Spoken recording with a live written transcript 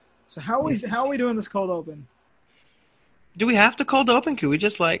So how are we doing this cold open? Do we have to cold open? Could we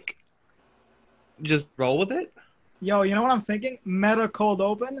just roll with it? Yo, you know what I'm thinking? Meta cold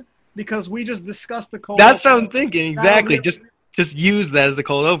open, because we just discussed the cold That's what open. I'm thinking. That'll Exactly. be- Just use that as the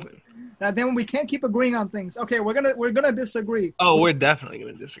cold open. That then we can't keep agreeing on things. Okay, we're gonna disagree. Oh, we're definitely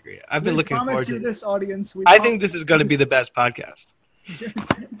going to disagree. I've been We looking promise forward you to this. this, audience. I think this is going to be the best podcast.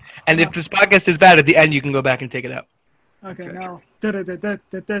 And if this podcast is bad at the end, you can go back and take it out. Okay, Okay. now. Okay.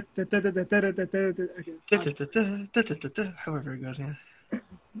 However it goes, yeah.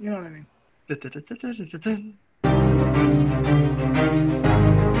 You know what I mean.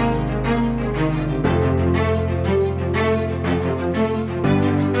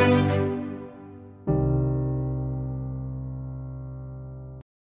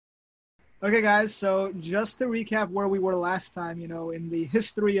 Okay, guys, so just to recap where we were last time, in the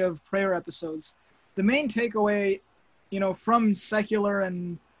history of prayer episodes, the main takeaway, from secular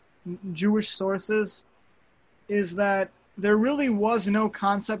and Jewish sources is that there really was no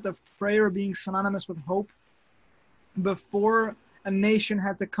concept of prayer being synonymous with hope before a nation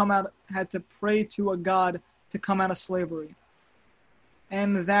had to pray to a God to come out of slavery.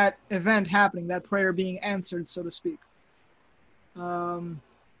 And that event happening, that prayer being answered, so to speak.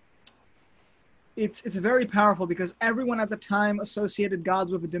 It's very powerful because everyone at the time associated gods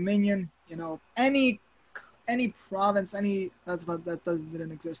with dominion. Any province, that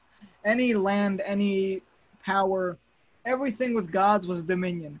didn't exist. Any land, any power, everything with gods was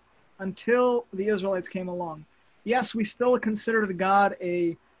dominion until the Israelites came along. Yes, we still considered God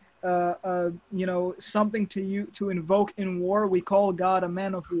something to invoke in war. We call God a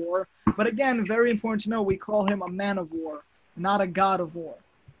man of war. But again, very important to know, we call him a man of war, not a god of war.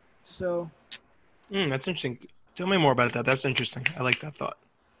 So. That's interesting. Tell me more about that. That's interesting. I like that thought.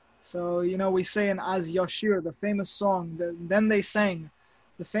 So, we say in Az Yashir, the famous song, then they sang,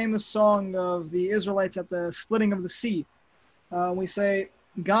 the famous song of the Israelites at the splitting of the sea. We say,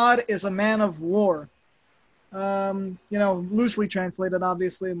 God is a man of war. Loosely translated,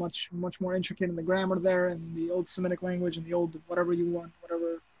 obviously, much more intricate in the grammar there, in the old Semitic language, and the old whatever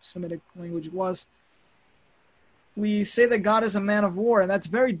Semitic language it was. We say that God is a man of war, and that's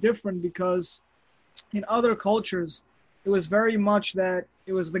very different because in other cultures, it was very much that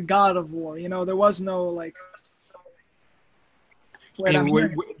it was the god of war. There was no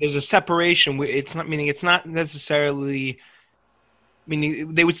there's a separation. It's not necessarily.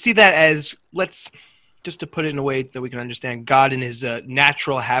 Meaning they would see that as, just to put it in a way that we can understand, God in his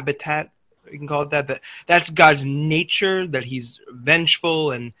natural habitat. You can call it that. That's God's nature. That he's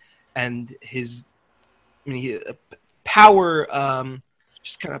vengeful and his power.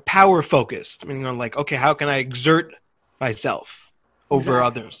 Just kind of power focused. Okay, how can I exert myself over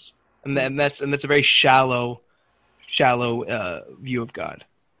others? And that's a very shallow view of God.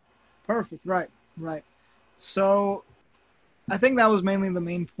 Perfect. Right. So, I think that was mainly the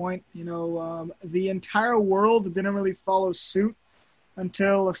main point. The entire world didn't really follow suit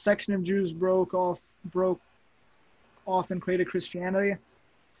until a section of Jews broke off and created Christianity.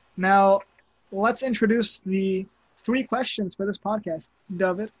 Now, let's introduce the 3 questions for this podcast,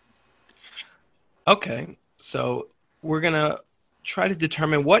 David. Okay, so we're going to try to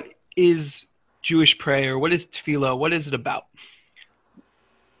determine what is Jewish prayer, what is tefillah, what is it about?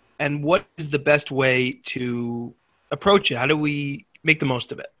 And what is the best way to approach it? How do we make the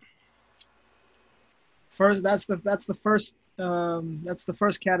most of it? First, that's the first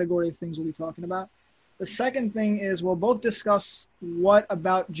category of things we'll be talking about. The second thing is we'll both discuss what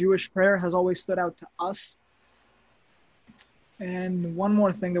about Jewish prayer has always stood out to us. And one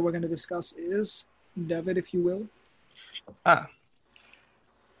more thing that we're going to discuss is, David, if you will.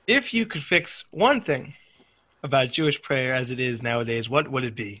 If you could fix one thing about Jewish prayer as it is nowadays, what would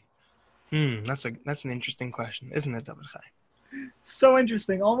it be? That's an interesting question, isn't it, David Chai? So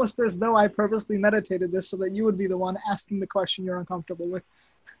interesting, almost as though I purposely meditated this so that you would be the one asking the question you're uncomfortable with.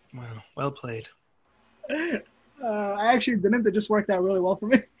 Wow, well played. I actually didn't. It just worked out really well for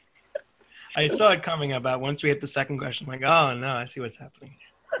me. I saw it coming about once we hit the second question. I'm like, oh no, I see what's happening.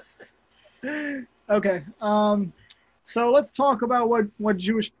 Okay. So let's talk about what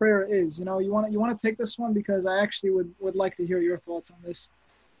Jewish prayer is. You want to take this one because I actually would like to hear your thoughts on this.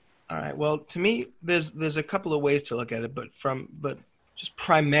 All right. Well, to me, there's a couple of ways to look at it, but just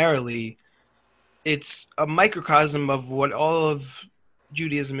primarily, it's a microcosm of what all of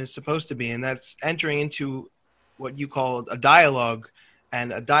Judaism is supposed to be, and that's entering into what you call a dialogue.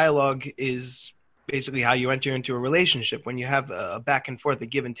 And a dialogue is basically how you enter into a relationship. When you have a back and forth, a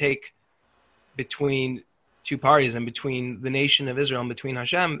give and take between two parties and between the nation of Israel and between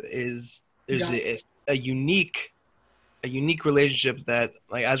Hashem, there's a unique a unique relationship that,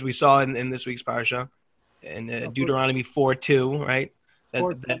 like as we saw in this week's parasha, in Deuteronomy 4:2, right?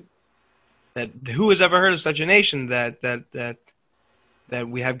 That who has ever heard of such a nation that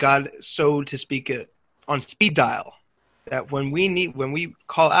we have God, so to speak, on speed dial. That when we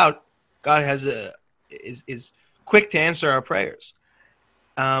call out, God is quick to answer our prayers.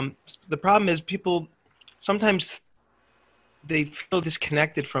 The problem is people sometimes they feel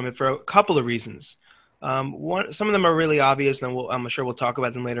disconnected from it for a couple of reasons. Some of them are really obvious, and I'm sure we'll talk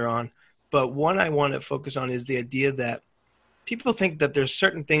about them later on. But one I want to focus on is the idea that people think that there's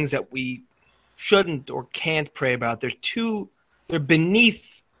certain things that we shouldn't or can't pray about. They're beneath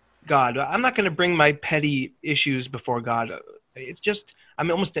God. I'm not going to bring my petty issues before God. It's just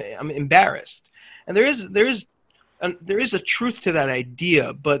I'm embarrassed, and there is a truth to that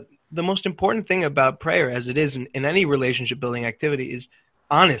idea. But the most important thing about prayer, as it is in any relationship building activity, is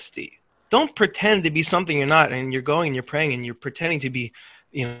honesty. Don't pretend to be something you're not, and you're going and you're praying and you're pretending to be,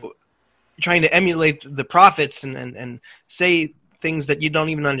 trying to emulate the prophets and say things that you don't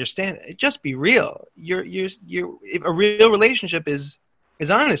even understand. Just be real. A real relationship is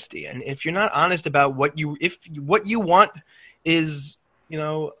honesty, and if you're not honest about what you want is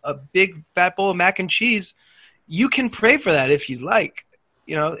a big fat bowl of mac and cheese, you can pray for that if you like.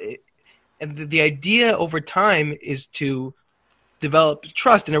 And the idea over time is to develop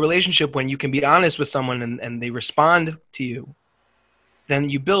trust in a relationship. When you can be honest with someone and they respond to you, then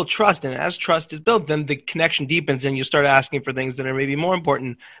you build trust, and as trust is built, then the connection deepens, and you start asking for things that are maybe more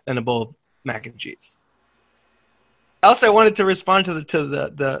important than a bowl of mac and cheese. Also, I wanted to respond to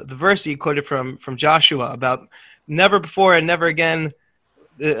the verse you quoted from Joshua about never before and never again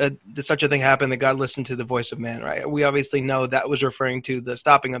did such a thing happen that God listened to the voice of man, right? We obviously know that was referring to the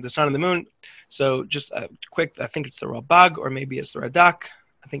stopping of the sun and the moon. So just quick, I think it's the Ralbag, or maybe it's the Radak.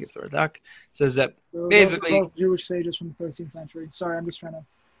 I think it's the Radak. Says that basically both Jewish sages from the 13th century. Sorry, I'm just trying to.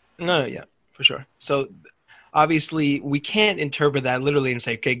 No, yeah, for sure. So obviously we can't interpret that literally and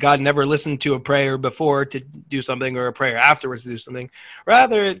say, okay, God never listened to a prayer before to do something or a prayer afterwards to do something.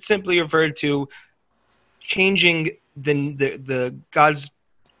 Rather, it simply referred to changing the God's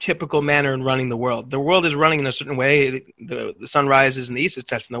typical manner in running the world. The world is running in a certain way. The sun rises in the east, it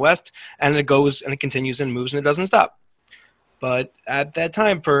sets in the west, and it goes and it continues and moves and it doesn't stop. But at that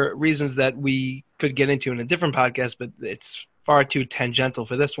time, for reasons that we could get into in a different podcast, but it's far too tangential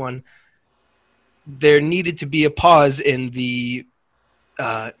for this one, there needed to be a pause in the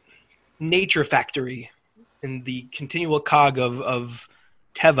nature factory, in the continual cog of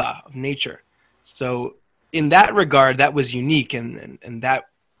teva, of nature. So in that regard, that was unique, and that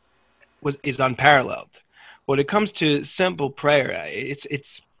is unparalleled. When it comes to simple prayer, it's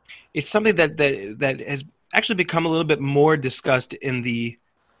something that has actually become a little bit more discussed in the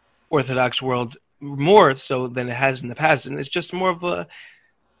Orthodox world, more so than it has in the past, and it's just more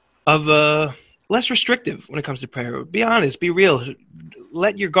of a less restrictive when it comes to prayer. Be honest, be real,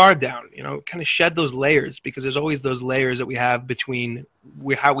 let your guard down, kind of shed those layers, because there's always those layers that we have between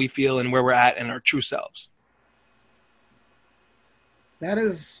how we feel and where we're at and our true selves.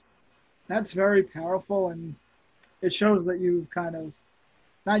 That's very powerful, and it shows that you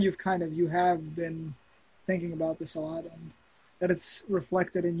have been thinking about this a lot, and that it's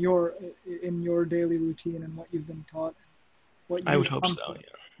reflected in your daily routine and what you've been taught. I would hope so. Yeah.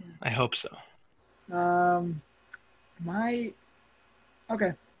 I hope so.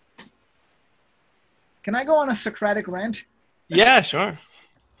 Okay. Can I go on a Socratic rant? Yeah, sure.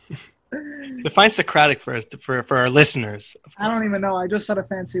 Define Socratic for our listeners. I don't even know. I just said a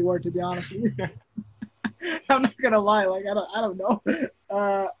fancy word, to be honest with you. I'm not gonna lie. Like I don't know.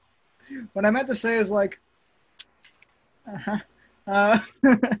 What I meant to say is like. What I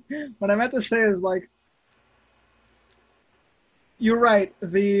meant to say is like. You're right.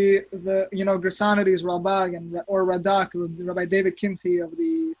 The Gersonides Ralbag or Radak, Rabbi David Kimchi of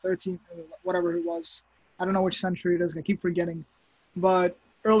the 13th, whatever it was. I don't know which century it is. I keep forgetting, but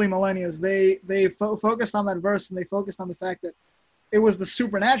early millennia, they focused on that verse, and they focused on the fact that it was the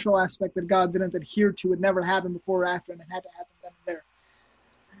supernatural aspect that God didn't adhere to. It never happened before or after, and it had to happen then and there.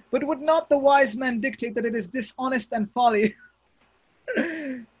 But would not the wise men dictate that it is dishonest and folly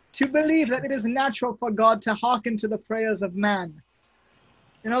to believe that it is natural for God to hearken to the prayers of man?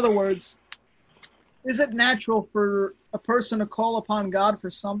 In other words, is it natural for a person to call upon God for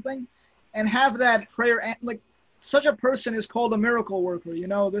something and have that prayer, like such a person is called a miracle worker?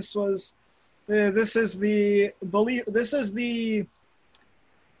 This is the belief, this is the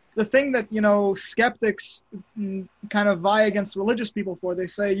thing that, skeptics kind of vie against religious people for. They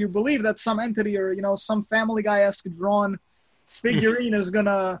say, you believe that some entity or, some Family Guy-esque drawn figurine is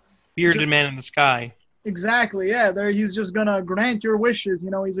gonna... Bearded man in the sky. Exactly. Yeah. There, he's just gonna grant your wishes.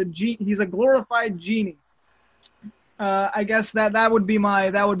 He's a glorified genie. I guess that would be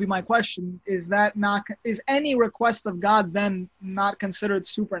my question. Is any request of God then not considered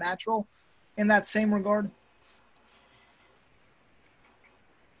supernatural in that same regard?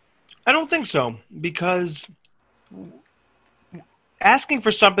 I don't think so, because asking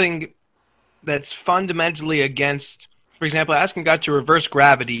for something that's fundamentally against, for example, asking God to reverse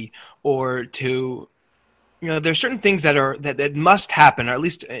gravity, or to, there's certain things that must happen, or at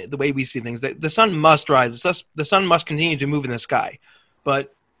least the way we see things, that the sun must rise, the sun must continue to move in the sky.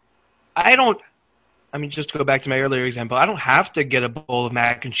 But I don't. I mean, just to go back to my earlier example, I don't have to get a bowl of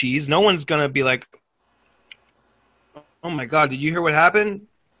mac and cheese. No one's gonna be like, "Oh my God, did you hear what happened?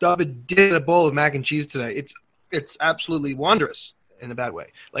 David did a bowl of mac and cheese today. It's absolutely wondrous in a bad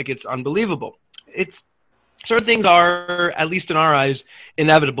way. Like, it's unbelievable. It's certain things are, at least in our eyes,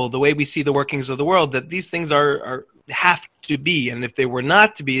 inevitable. The way we see the workings of the world, that these things are have to be, and if they were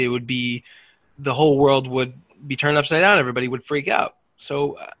not to be, it would be, the whole world would be turned upside down. Everybody would freak out.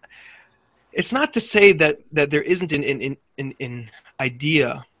 So it's not to say that there isn't an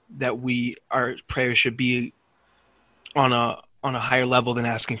idea that our prayers should be on a higher level than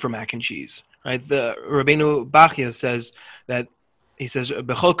asking for mac and cheese, right? The Rabbeinu Bachya says that, he says,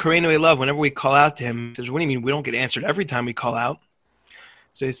 "Bechol kareinu elav," whenever we call out to him, he says, "What do you mean we don't get answered every time we call out?"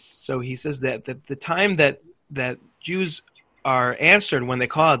 So he says that the time that Jews are answered when they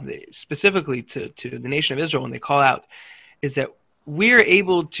call out, specifically to the nation of Israel, when they call out, is that we're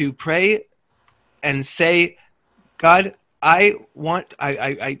able to pray and say, "God, I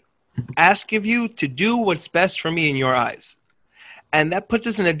ask of you to do what's best for me in your eyes." And that puts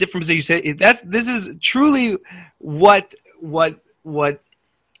us in a different position. You say this is truly what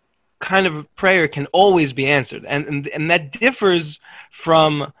kind of prayer can always be answered, and that differs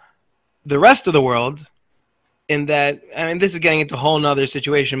from the rest of the world. In that, I mean, this is getting into a whole nother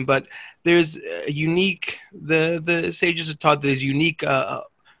situation, but there's a unique. The sages have taught there's unique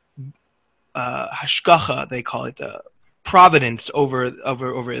hashgacha, they call it, providence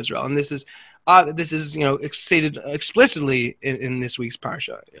over Israel, and this is stated explicitly in this week's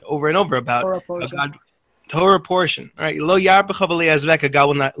parsha over and over about God. Torah portion, all right? Lo yarbecha v'le'azveka, God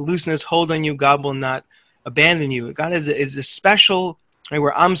will not loosen his hold on you. God will not abandon you. God is a special, right?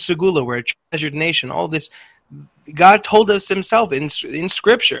 We're Am Segula, we're a treasured nation. All this, God told us himself in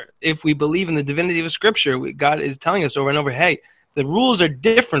Scripture. If we believe in the divinity of Scripture, God is telling us over and over, hey, the rules are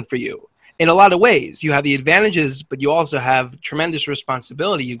different for you in a lot of ways. You have the advantages, but you also have tremendous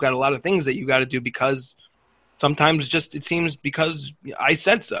responsibility. You've got a lot of things that you got to do, because sometimes just it seems because I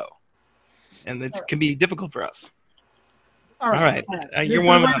said so. And it can be difficult for us. All right. You're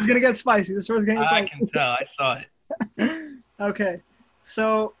warming up. This is going to get spicy. I can tell. I saw it. Okay.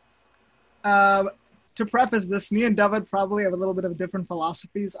 So, to preface this, me and David probably have a little bit of different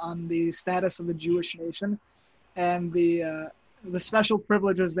philosophies on the status of the Jewish nation and the special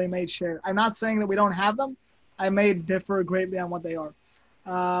privileges they may share. I'm not saying that we don't have them. I may differ greatly on what they are.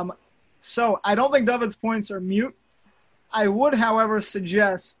 So I don't think David's points are mute. I would, however,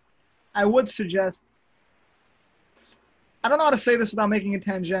 suggest, I don't know how to say this without making it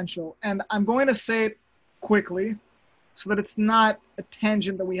tangential, and I'm going to say it quickly so that it's not a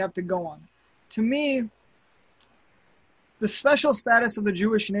tangent that we have to go on. To me, the special status of the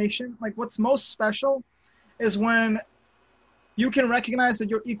Jewish nation, like what's most special is when you can recognize that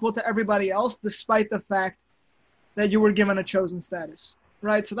you're equal to everybody else despite the fact that you were given a chosen status,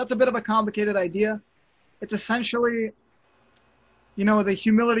 right? So that's a bit of a complicated idea. It's essentially, the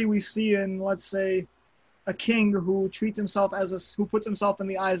humility we see in, let's say, a king who treats himself who puts himself in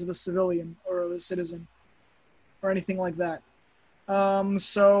the eyes of a civilian or a citizen or anything like that.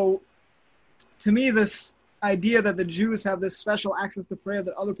 So to me, this idea that the Jews have this special access to prayer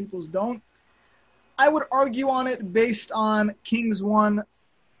that other peoples don't, I would argue on it based on Kings 1,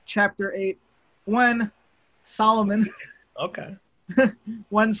 chapter 8, when Solomon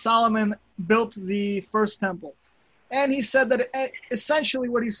built the first temple. And he said that essentially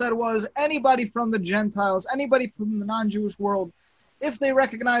what he said was, anybody from the Gentiles, anybody from the non-Jewish world, if they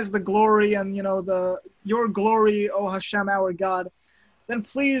recognize the glory and, your glory, O Hashem, our God, then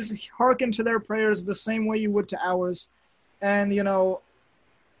please hearken to their prayers the same way you would to ours. And,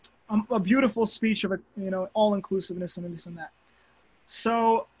 a beautiful speech of, all-inclusiveness and this and that.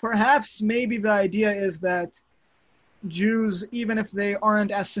 So perhaps maybe the idea is that Jews, even if they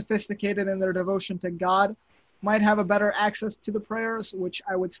aren't as sophisticated in their devotion to God, might have a better access to the prayers, which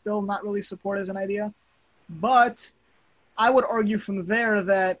I would still not really support as an idea. But I would argue from there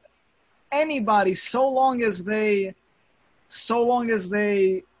that anybody, so long as they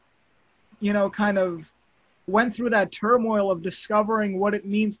kind of went through that turmoil of discovering what it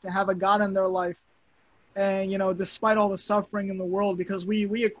means to have a God in their life. And, despite all the suffering in the world, because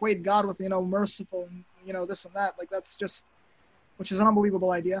we equate God with, merciful and, this and that, like that's just, which is an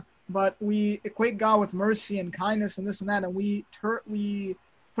unbelievable idea. But we equate God with mercy and kindness and this and that. And we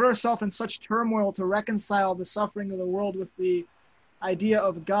put ourselves in such turmoil to reconcile the suffering of the world with the idea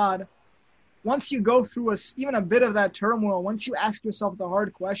of God. Once you go through even a bit of that turmoil, once you ask yourself the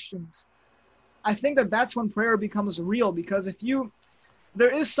hard questions, I think that's when prayer becomes real. Because there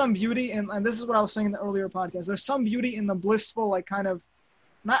is some beauty in, and this is what I was saying in the earlier podcast, there's some beauty in the blissful, like kind of,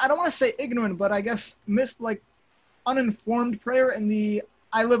 I don't want to say ignorant, but I guess uninformed prayer, in the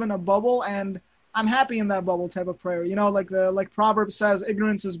I live in a bubble and I'm happy in that bubble type of prayer. Like Proverbs says,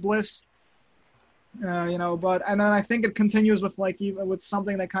 ignorance is bliss. But and then I think it continues with with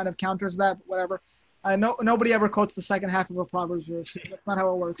something that kind of counters that, whatever. Nobody ever quotes the second half of a Proverbs verse. That's not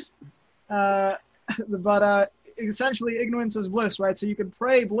how it works. But essentially, ignorance is bliss, right? So you can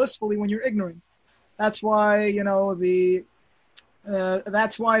pray blissfully when you're ignorant. That's why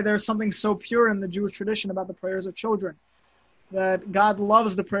that's why there's something so pure in the Jewish tradition about the prayers of children. That God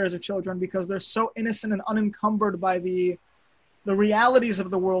loves the prayers of children because they're so innocent and unencumbered by the realities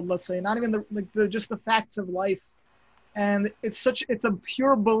of the world, let's say, not even just the facts of life. And it's a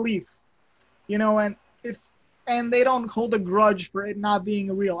pure belief, and they don't hold a grudge for it not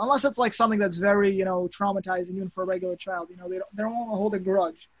being real, unless it's like something that's very, traumatizing even for a regular child. They don't hold a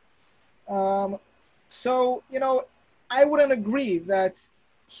grudge. So, I wouldn't agree that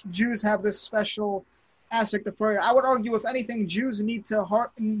Jews have this special aspect of prayer. I would argue, if anything, Jews need to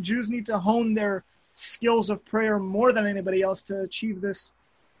hone their skills of prayer more than anybody else to achieve this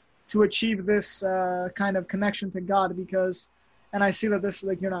kind of connection to God. Because, and I see that this,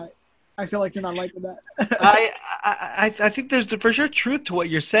 I feel like you're not liking that. I think there's for sure truth to what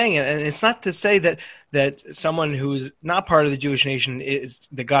you're saying, and it's not to say that someone who's not part of the Jewish nation is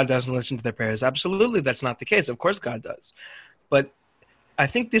that God doesn't listen to their prayers. Absolutely, that's not the case. Of course, God does, but I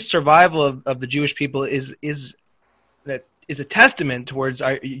think this survival of the Jewish people is a testament towards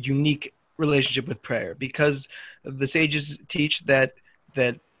our unique relationship with prayer, because the sages teach that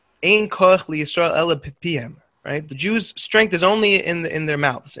ein koach liYisrael ela b'pihem. Right, the Jews' strength is only in their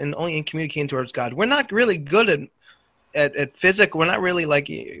mouths and only in communicating towards God. We're not really good at physics. We're not really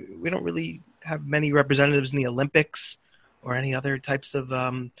we don't really have many representatives in the Olympics or any other types of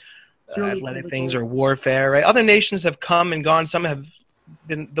athletic things or warfare. Right, other nations have come and gone. Some have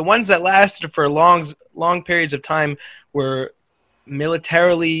been, the ones that lasted for long periods of time were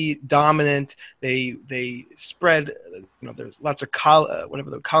militarily dominant. They spread, there's lots of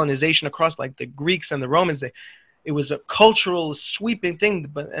colonization across, like the Greeks and the Romans. It was a cultural sweeping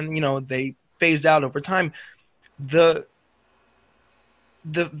thing, and they phased out over time. The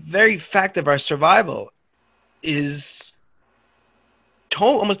very fact of our survival is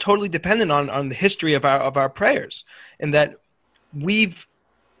almost totally dependent on the history of our prayers, and that we've,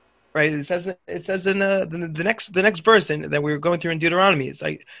 right, it says in the next verse that we were going through in Deuteronomy, it's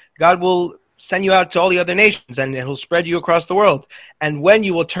like God will send you out to all the other nations, and he'll spread you across the world. And when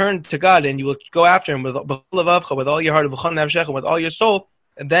you will turn to God and you will go after him with all your heart, with all your soul,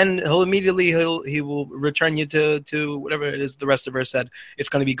 and then he will return you to whatever it is the rest of the verse said. It's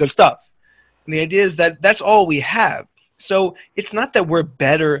going to be good stuff. And the idea is that that's all we have. So it's not that we're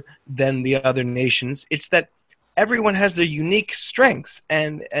better than the other nations. It's that everyone has their unique strengths,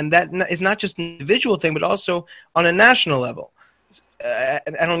 and that is not just an individual thing, but also on a national level. I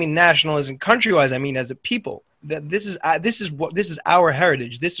don't mean national as in country-wise. I mean as a people. That this is our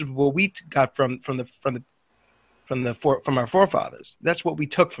heritage. This is what we got from our forefathers. That's what we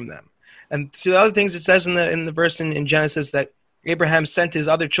took from them. And to the other things, it says in the verse in Genesis that Abraham sent his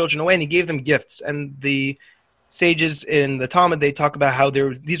other children away and he gave them gifts. And the sages in the Talmud, they talk about how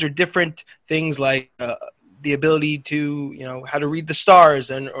these are different things, like the ability to, how to read the stars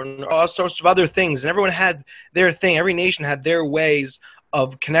or all sorts of other things. And everyone had their thing. Every nation had their ways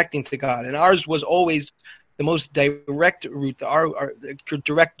of connecting to God. And ours was always the most direct route, our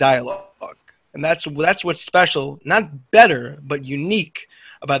direct dialogue. And that's what's special, not better, but unique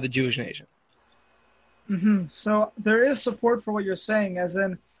about the Jewish nation. Mm-hmm. So there is support for what you're saying, as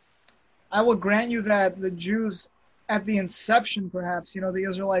in, I will grant you that the Jews at the inception, perhaps, the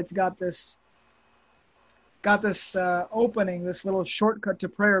Israelites got this opening, this little shortcut to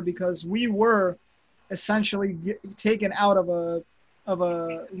prayer, because we were essentially taken out of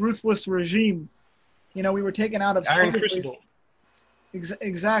a ruthless regime. We were taken out of Iron Crucible.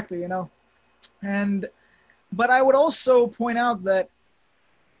 Exactly, but I would also point out that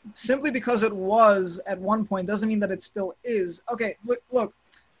simply because it was at one point doesn't mean that it still is. Okay, look,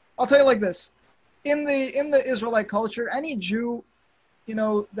 I'll tell you like this: in the Israelite culture, any Jew,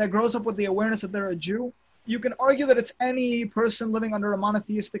 that grows up with the awareness that they're a Jew, you can argue that it's any person living under a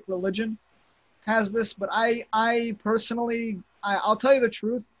monotheistic religion has this. But I personally, I'll tell you the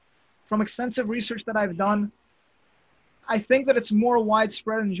truth, from extensive research that I've done, I think that it's more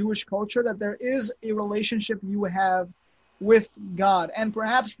widespread in Jewish culture that there is a relationship you have with God, and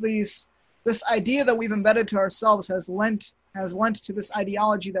perhaps this idea that we've embedded to ourselves has lent to this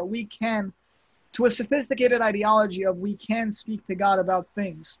ideology that we can, to a sophisticated ideology of we can speak to God about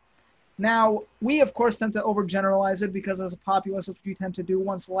things. Now, we of course tend to overgeneralize it because as a populace, that's what you tend to do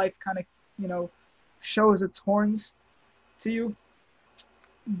once life kind of, shows its horns to you.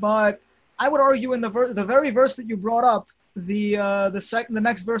 But I would argue in the very verse that you brought up, the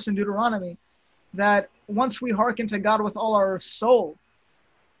next verse in Deuteronomy, that once we hearken to God with all our soul,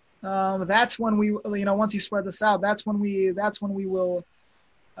 that's when we, once He spread this out, that's when we will,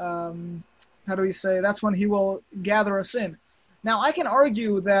 that's when He will gather us in. Now, I can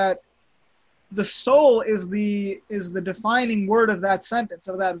argue that the soul is the defining word of that sentence,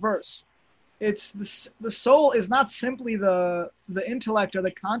 of that verse. It's the soul is not simply the intellect or the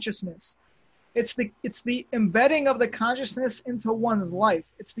consciousness. It's the embedding of the consciousness into one's life.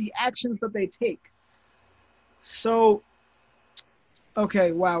 It's the actions that they take. So,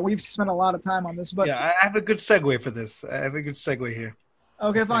 okay, wow, we've spent a lot of time on this, but yeah, I have a good segue for this. I have a good segue here.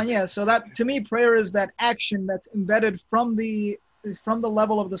 Okay, fine, yeah. So that, to me, prayer is that action that's embedded from the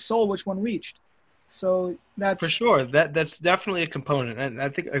level of the soul which one reached. So that's for sure. That's definitely a component, and I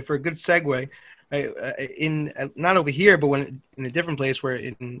think for a good segue, in not over here, but in a different place, where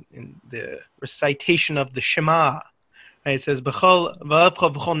in the recitation of the Shema, right, it says b'chol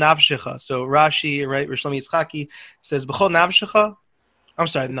nafshecha. So Rashi, right, Rosh Yitzchaki says b'chol nafshecha. I'm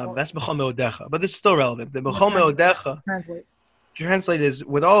sorry, no, that's b'chol meodecha, but it's still relevant. The b'chol meodecha translate is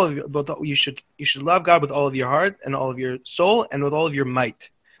with all of you should love God with all of your heart and all of your soul and with all of your might.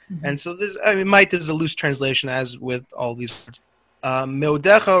 Mm-hmm. And so might is a loose translation, as with all these words.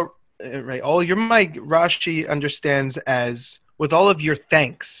 Meodecha, right, all your might, Rashi understands as with all of your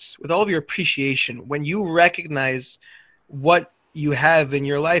thanks, with all of your appreciation, when you recognize what you have in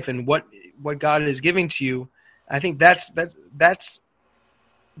your life and what God is giving to you. I think that's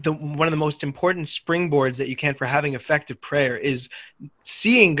one of the most important springboards that you can for having effective prayer is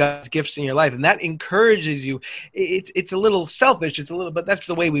seeing God's gifts in your life, and that encourages you. It's a little selfish, but that's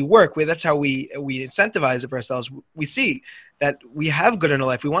the way we work. That's how we incentivize it for ourselves. We see that we have good in our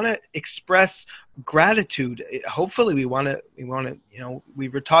life. We want to express gratitude. Hopefully, we want to. We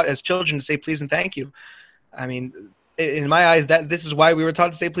were taught as children to say please and thank you. I mean, in my eyes, this is why we were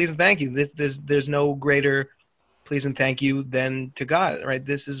taught to say please and thank you. There's no greater please and thank you than to God, right?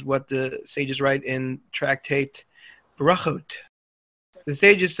 This is what the sages write in Tractate Berachot. The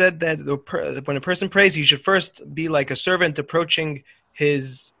sages said that when a person prays, he should first be like a servant approaching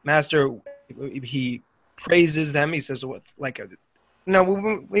his master. He praises them. He says, we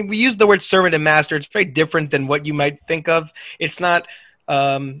use the word servant and master. It's very different than what you might think of. It's not,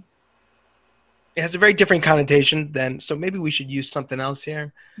 it has a very different connotation so maybe we should use something else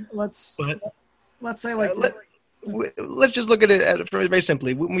here. Let's say let's just look at it very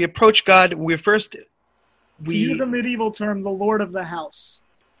simply. When we approach God, we use a medieval term, the Lord of the house.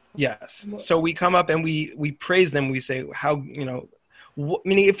 Yes. So we come up and we praise them. We say how,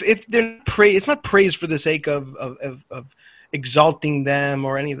 meaning if they're it's not praise for the sake of exalting them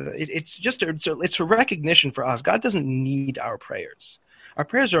or any of that. It's just it's a recognition for us. God doesn't need our prayers. Our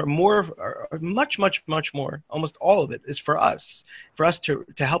prayers are much, much, much more. Almost all of it is for us to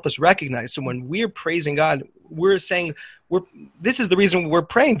help us recognize. So when we're praising God, we're saying this is the reason we're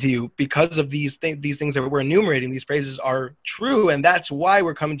praying to you, because of these things that we're enumerating. These praises are true, and that's why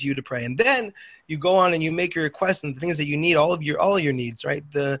we're coming to you to pray. And then you go on and you make your requests and the things that you need, all of your needs, right?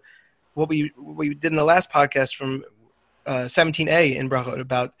 What we did in the last podcast from 17a in Brachot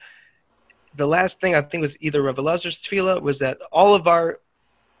about. The last thing I think was either Rav Elazar's tefillah was that all of our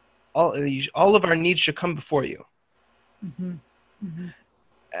needs should come before you, mm-hmm. Mm-hmm.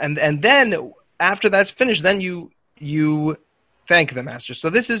 and then after that's finished, then you thank the master. So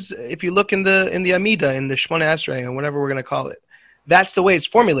this is, if you look in the Amida, in the Shmona Esrei, or whatever we're going to call it, that's the way it's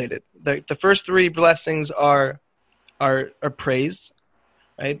formulated. The first three blessings are praise,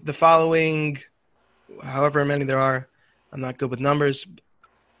 right? The following, however many there are, I'm not good with numbers.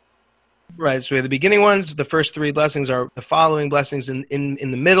 Right, so we have the beginning ones. The first three blessings are the following blessings. In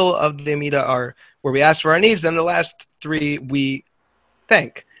the middle of the Amida are where we ask for our needs. Then the last three we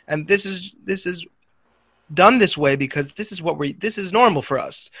thank. And this is done this way because this is normal for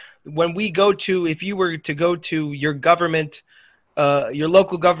us. When we go to, if you were to go to your government your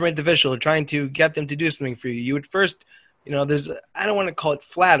local government official, trying to get them to do something for you, you would first, there's, I don't want to call it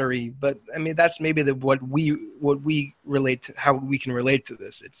flattery, but I mean that's maybe what we relate to, how we can relate to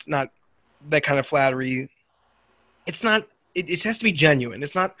this. It's not that kind of flattery. It's not. It has to be genuine.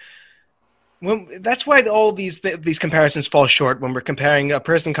 It's not. That's why all these comparisons fall short when we're comparing a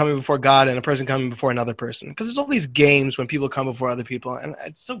person coming before God and a person coming before another person. Because there's all these games when people come before other people, and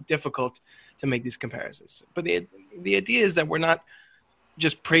it's so difficult to make these comparisons. But the idea is that we're not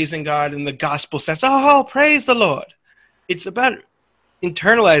just praising God in the gospel sense. Oh, praise the Lord! It's about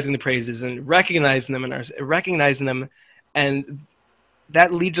internalizing the praises and recognizing them, and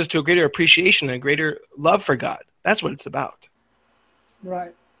that leads us to a greater appreciation and a greater love for God. That's what it's about.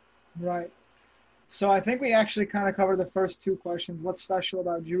 Right. So I think we actually kind of covered the first two questions. What's special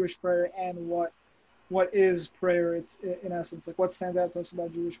about Jewish prayer, and what is prayer? It's in essence, like, what stands out to us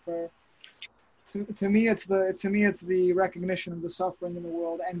about Jewish prayer. To me, it's the recognition of the suffering in the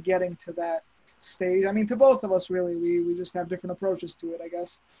world and getting to that stage. I mean, to both of us, really, we just have different approaches to it, I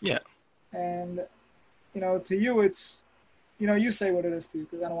guess. Yeah. And to you, it's, you say what it is to you,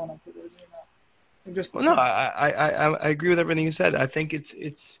 because I don't want to put words in your mouth. Just well, no, I agree with everything you said. I think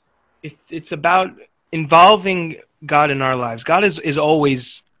it's about involving God in our lives. God is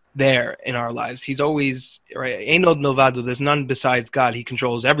always there in our lives. He's always, right? Ein od milvado, there's none besides God. He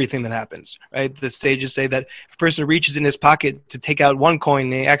controls everything that happens, right? The sages say that if a person reaches in his pocket to take out one coin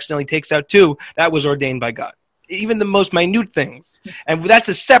and he accidentally takes out two, that was ordained by God. Even the most minute things. And that's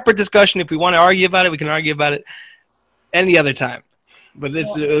a separate discussion. If we want to argue about it, we can argue about it any other time. But it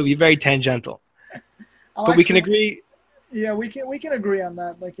will be very tangential. But we can agree. Yeah, we can agree on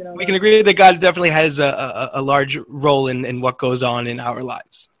that. Like, we can agree that God definitely has a large role in what goes on in our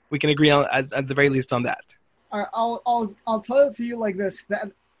lives. We can agree on at the very least on that. I'll tell it to you like this: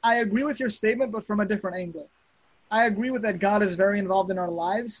 that I agree with your statement, but from a different angle. I agree with that God is very involved in our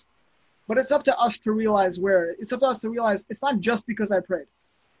lives, but it's up to us to realize where. It's up to us to realize it's not just because I prayed.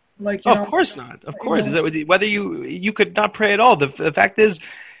 Like, of course not. Of course, whether you could not pray at all. The fact is,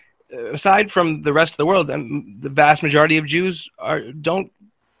 aside from the rest of the world, the vast majority of Jews don't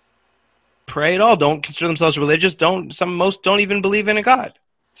pray at all, don't consider themselves religious, most don't even believe in a God.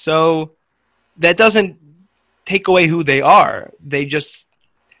 So that doesn't take away who they are.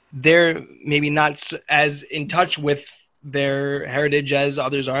 They're maybe not as in touch with their heritage as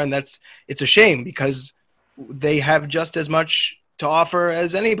others are, and it's a shame, because they have just as much to offer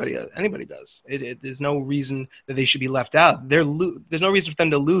as anybody does. There's no reason that they should be left out. There's no reason for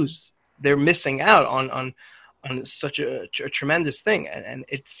them to lose. They're missing out on such a tremendous thing, and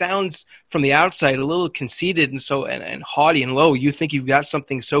it sounds from the outside a little conceited and haughty and low. You think you've got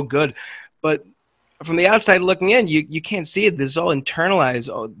something so good, but from the outside looking in, you can't see it. This is all internalized.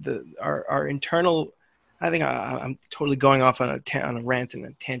 Our internal. I think I'm totally going off on a rant and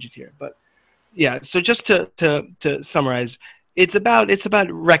a tangent here, but yeah. So just to summarize. It's about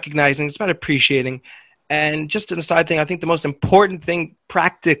recognizing, it's about appreciating, and just an aside thing, I think the most important thing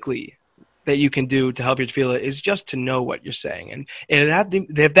practically that you can do to help your tefillah is just to know what you're saying, and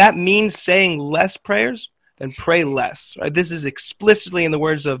if that means saying less prayers, then pray less. Right? This is explicitly in the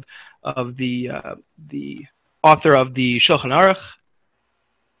words of the author of the Shulchan Aruch.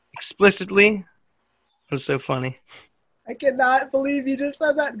 Explicitly, it was so funny. I cannot believe you just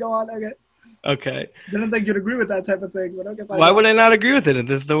said that. Go on, okay. Okay. Didn't think you'd agree with that type of thing, but okay. Why would I not agree with it?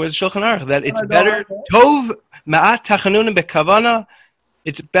 This is the words Shulchan Aruch, that it's better tov ma'at tachanunim bekavana.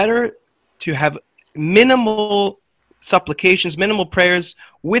 It's better to have minimal supplications, minimal prayers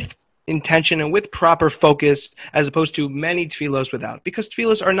with intention and with proper focus, as opposed to many tefillos without. Because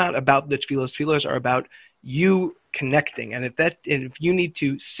tefillos are not about the tefillos. Tefillos are about you connecting, and if you need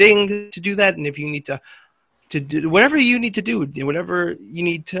to sing to do that, and if you need to do whatever you need to do, whatever you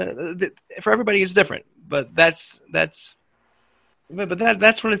need to. For everybody, it's different, but that's what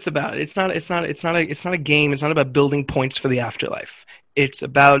it's about. It's not a game. It's not about building points for the afterlife. It's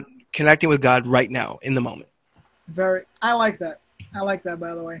about connecting with God right now in the moment. I like that.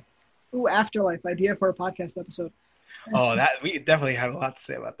 By the way. Ooh, afterlife idea for a podcast episode. Oh, that we definitely have a lot to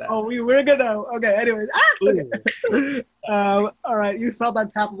say about that. Oh, we're good now. Okay. Anyways, okay. All right. You felt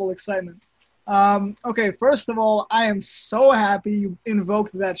that palpable excitement. Okay, first of all, I am so happy you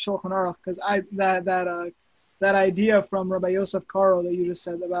invoked that Shulchan Aruch, because that idea from Rabbi Yosef Karo that you just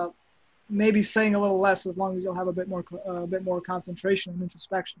said about maybe saying a little less as long as you'll have a bit more concentration and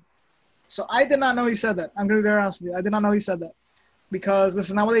introspection. So I did not know he said that. I'm going to be very honest with you. I did not know he said that, because this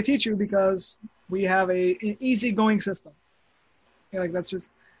is not what they teach you, because we have an easygoing system. Like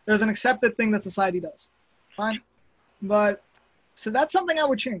there's an accepted thing that society does. Fine. But so that's something I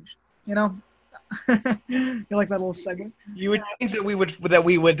would change. You like that little segment? You would think that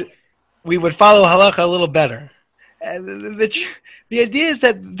we would follow halacha a little better. The idea is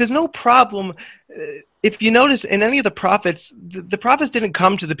that there's no problem. If you notice in any of the prophets, the prophets didn't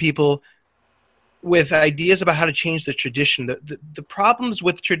come to the people with ideas about how to change the tradition. The problems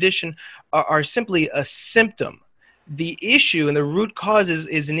with tradition are simply a symptom. The issue and the root cause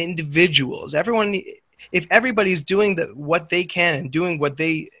is in individuals. If everybody's doing what they can and doing what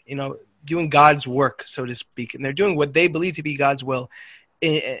they, doing God's work, so to speak, and they're doing what they believe to be God's will,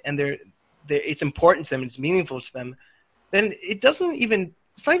 and it's important to them, it's meaningful to them, then it's not even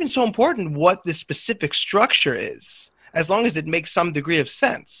so important what the specific structure is, as long as it makes some degree of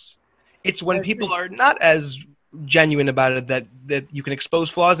sense. It's when people are not as genuine about it that you can expose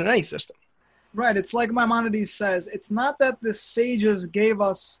flaws in any system. Right. It's like Maimonides says, it's not that the sages gave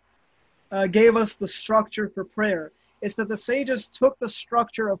us the structure for prayer. It's that the sages took the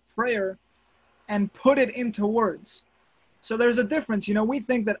structure of prayer and put it into words. So there's a difference. We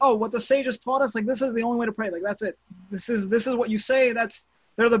think that, what the sages taught us, like, this is the only way to pray. Like, that's it. This is what you say.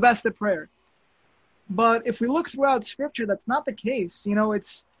 They're the best at prayer. But if we look throughout Scripture, that's not the case.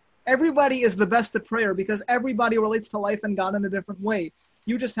 It's everybody is the best at prayer because everybody relates to life and God in a different way.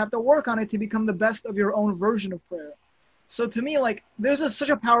 You just have to work on it to become the best of your own version of prayer. So to me, like, there's such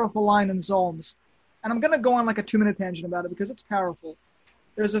a powerful line in Psalms, and I'm going to go on like a 2-minute tangent about it because it's powerful.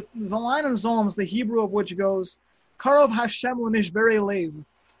 There's the line in Psalms, the Hebrew of which goes, Karov Hashem l'nishberei lev.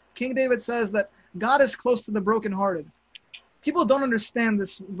 King David says that God is close to the brokenhearted. People don't understand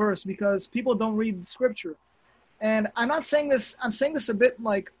this verse because people don't read the Scripture. And I'm not saying this, I'm saying this a bit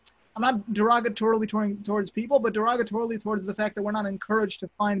like, I'm not derogatorily towards people, but derogatorily towards the fact that we're not encouraged to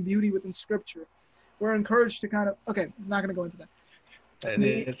find beauty within Scripture. We're encouraged to kind of, okay, I'm not going to go into that.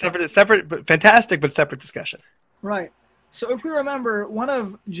 It's separate, but fantastic, but separate discussion. Right. So if we remember, one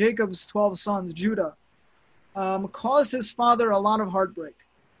of Jacob's 12 sons, Judah, caused his father a lot of heartbreak.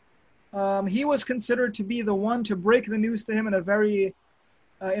 He was considered to be the one to break the news to him in a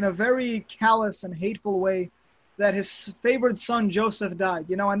very callous and hateful way that his favored son Joseph died.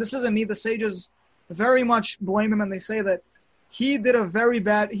 And this isn't me. The sages very much blame him, and they say that he did a very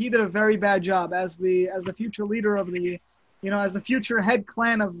bad job as the future leader of as the future head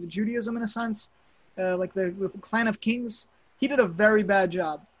clan of Judaism in a sense, like the clan of kings. He did a very bad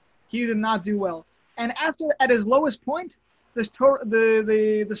job. He did not do well. And at his lowest point, the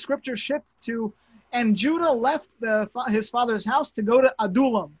scripture shifts to, and Judah left his father's house to go to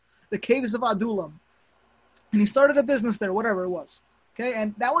Adullam, the caves of Adullam. And he started a business there, whatever it was. Okay,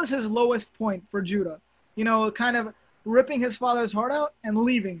 and that was his lowest point for Judah. Kind of ripping his father's heart out and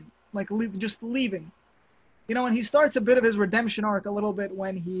leaving, just leaving. And he starts a bit of his redemption arc a little bit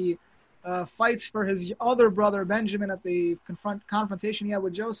when he fights for his other brother Benjamin at the confrontation he had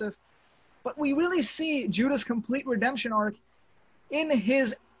with Joseph. But we really see Judah's complete redemption arc in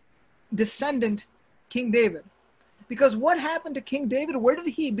his descendant, King David. Because what happened to King David? Where did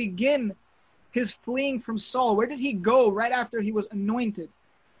he begin his fleeing from Saul? Where did he go right after he was anointed?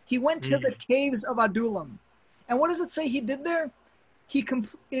 He went to the caves of Adullam. And what does it say he did there?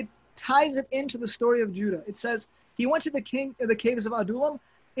 It ties it into the story of Judah. It says he went to the caves of Adullam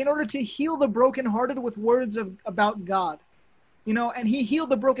in order to heal the brokenhearted with words about God. And he healed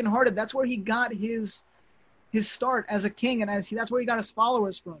the brokenhearted. That's where he got his start as a king, and that's where he got his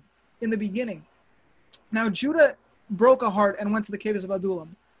followers from in the beginning. Now Judah broke a heart and went to the caves of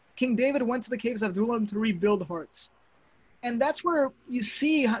Adullam. King David went to the caves of Adullam to rebuild hearts. And that's where you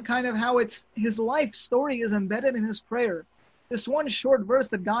see kind of how his life story is embedded in his prayer. This one short verse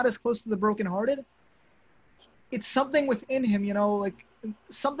that God is close to the brokenhearted, it's something within him, like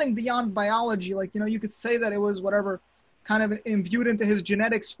something beyond biology. Like, you could say that it was whatever kind of imbued into his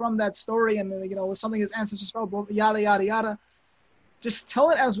genetics from that story, and, it was something his ancestors felt, yada, yada, yada. Just tell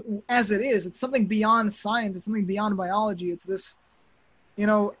it as it is. It's something beyond science. It's something beyond biology. It's this,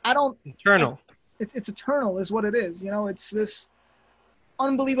 eternal. It's eternal is what it is. It's this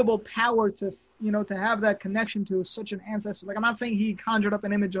unbelievable power to have that connection to such an ancestor. Like, I'm not saying he conjured up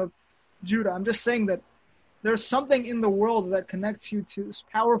an image of Judah. I'm just saying that there's something in the world that connects you to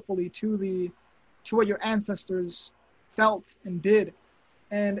powerfully to what your ancestors felt and did.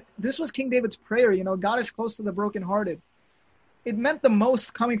 And this was King David's prayer. God is close to the brokenhearted. It meant the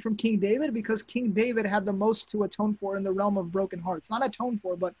most coming from King David because King David had the most to atone for in the realm of broken hearts. Not atone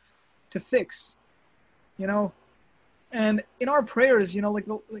for, but to fix. And in our prayers,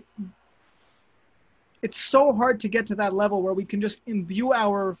 it's so hard to get to that level where we can just imbue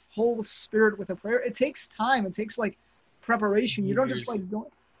our whole spirit with a prayer. It takes time. It takes preparation. You don't just go.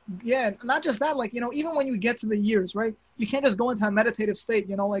 Yeah, not just that. Even when you get to the years, right? You can't just go into a meditative state.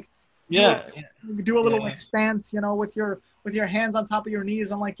 Yeah. Do a little Yeah. like stance, with your hands on top of your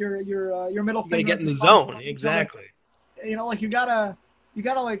knees and like your middle You gotta finger get and in your the thumb zone. on each other. Exactly. Like you gotta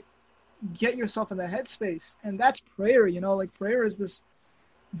like get yourself in the headspace, and that's prayer. Like prayer is this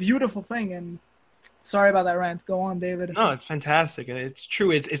beautiful thing. And sorry about that rant. Go on, David. No, it's fantastic, and it's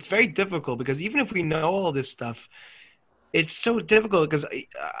true. It's very difficult because even if we know all this stuff, it's so difficult because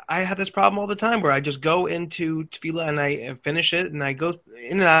I have this problem all the time where I just go into tefillah and I finish it and I go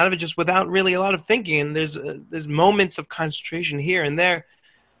in and out of it just without really a lot of thinking. And there's moments of concentration here and there,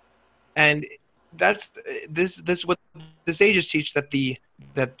 and that's this what the sages teach that the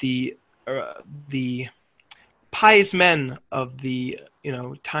pious men of the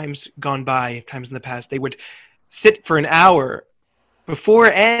times gone by, times in the past, they would sit for an hour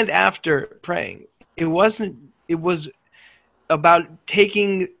before and after praying. It was about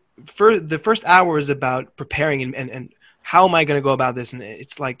taking for the first hour is about preparing and how am I going to go about this, and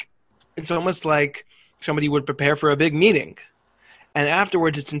it's almost like somebody would prepare for a big meeting, and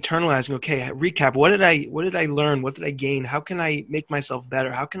afterwards it's internalizing. Okay, recap, what did I learn, what did I gain, how can I make myself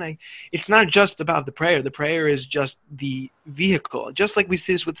better, how can I it's not just about the prayer is just the vehicle, just like we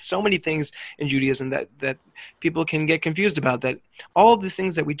see this with so many things in Judaism that people can get confused about, that all the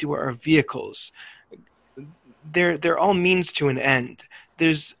things that we do are vehicles. They're all means to an end.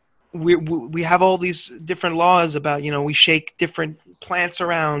 There's we have all these different laws about we shake different plants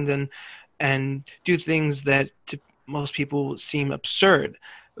around and do things that to most people seem absurd,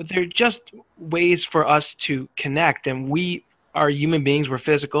 but they're just ways for us to connect. And we are human beings, we're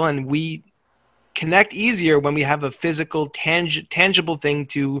physical, and we connect easier when we have a physical tangible thing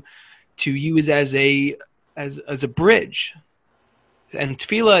to use as a bridge. And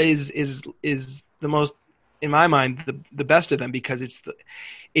tefillah is the most, in my mind, the best of them, because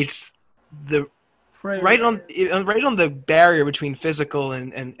it's the Prayer. right on the barrier between physical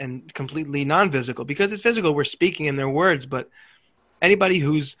and completely non-physical. Because it's physical, we're speaking in their words, but anybody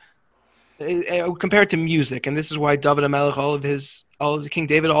who's compared to music, and this is why David HaMelech, all of King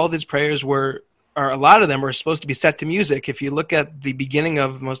David, all of his prayers a lot of them were supposed to be set to music. If you look at the beginning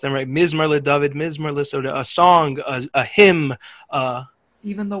of most of them, right? Mizmar LeDavid, Mizmar LeSoda, a song, a hymn,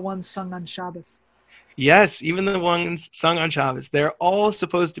 Even the ones sung on Shabbos. yes, even the ones sung on Shabbos, they're all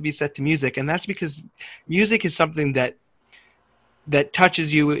supposed to be set to music, and that's because music is something that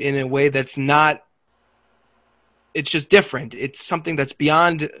touches you in a way that's not. It's just different. It's something that's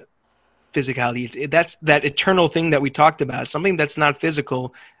beyond physicality. That's that eternal thing that we talked about. Something that's not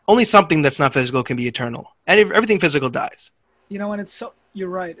physical. Only something that's not physical can be eternal, and everything physical dies. And you're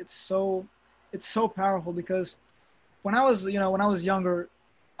right. It's so powerful, because when I was younger,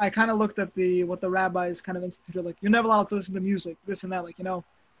 I kind of looked at what the rabbis kind of instituted, like, you're never allowed to listen to music, this and that,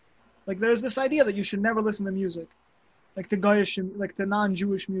 like there's this idea that you should never listen to music, like to Goyish, like to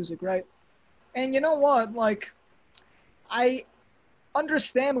non-Jewish music, right? And you know what? Like, I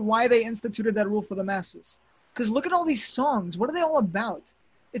understand why they instituted that rule for the masses, because look at all these songs. What are they all about?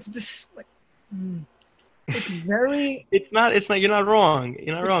 It's this like, it's very. It's not. You're not wrong.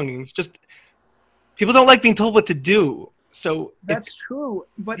 You're not wrong. It's just people don't like being told what to do. So that's true,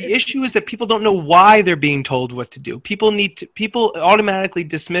 but the issue is that people don't know why they're being told what to do. People automatically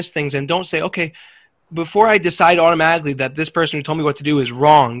dismiss things and don't say, okay, before I decide automatically that this person who told me what to do is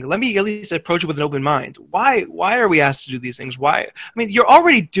wrong, let me at least approach it with an open mind. Why are we asked to do these things? Why? I mean, you're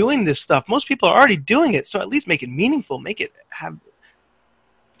already doing this stuff. Most people are already doing it. So at least make it meaningful. Make it have.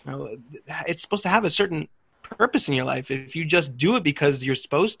 It's supposed to have a certain purpose in your life. If you just do it because you're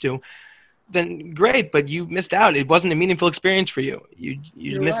supposed to, then great, but you missed out. It wasn't a meaningful experience for you.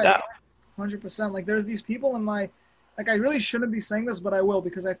 You missed out. 100%. Like, there's these people in my, like, I really shouldn't be saying this, but I will,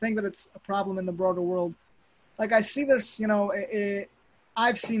 because I think that it's a problem in the broader world. Like, I see this,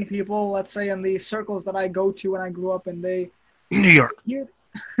 I've seen people, let's say, in the circles that I go to when I grew up, and they New York.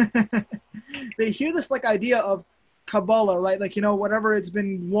 They hear this, like, idea of Kabbalah, right? Like, whatever it's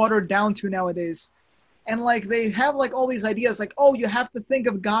been watered down to nowadays. And like they have like all these ideas, like, oh, you have to think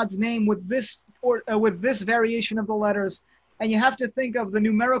of God's name with this or with this variation of the letters, and you have to think of the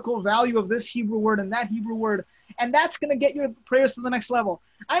numerical value of this Hebrew word and that Hebrew word, and that's going to get your prayers to the next level.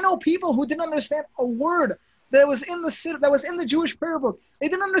 I know people who didn't understand a word that was in the Jewish prayer book. They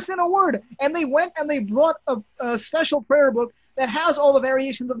didn't understand a word, and they went and they brought a special prayer book that has all the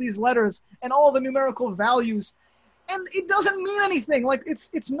variations of these letters and all the numerical values. And it doesn't mean anything. Like,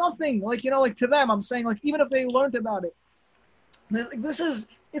 it's nothing. Like, like to them, I'm saying, like, even if they learned about it,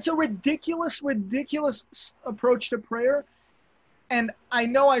 it's a ridiculous approach to prayer. And I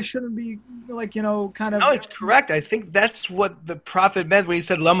know I shouldn't be like, kind of. No, it's correct. I think that's what the prophet meant when he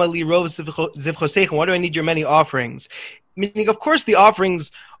said, "Lama li rov zivchoseichem." Why do I need your many offerings? Meaning, of course, the offerings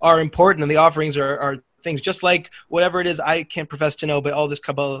are important, and the offerings are things just like whatever it is I can't profess to know, but all this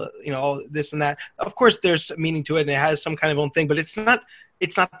Kabbalah, all this and that. Of course, there's meaning to it, and it has some kind of own thing, but it's not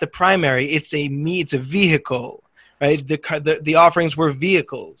the primary. It's a vehicle, right? The offerings were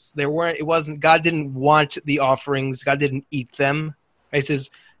vehicles. It wasn't. God didn't want the offerings. God didn't eat them. Right? He says,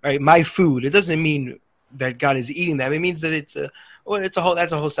 "All right, my food." It doesn't mean that God is eating them. It means that it's that's a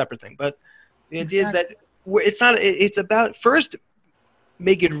whole separate thing. But the idea is that it's not. It's about first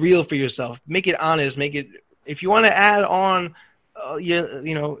make it real for yourself. Make it honest. Make it. If you want to add on, I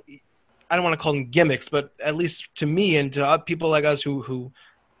don't want to call them gimmicks, but at least to me and to people like us who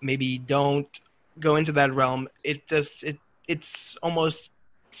maybe don't go into that realm, it's almost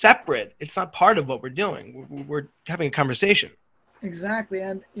separate. It's not part of what we're doing. We're having a conversation. Exactly.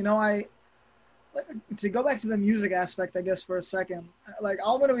 And, to go back to the music aspect, I guess, for a second, like,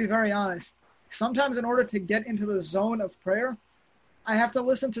 I'm going to be very honest. Sometimes in order to get into the zone of prayer, I have to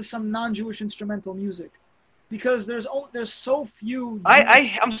listen to some non-Jewish instrumental music because there's so few.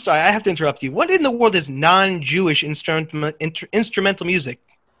 I'm sorry, I have to interrupt you. What in the world is non-Jewish instrumental music?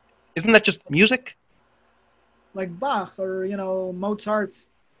 Isn't that just music? Like Bach or, Mozart.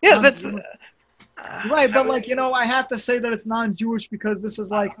 Yeah, that's... right, but I have to say that it's non-Jewish because this is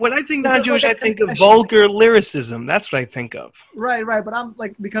like when I think non-Jewish, I think of vulgar lyricism. That's what I think of. Right, but I'm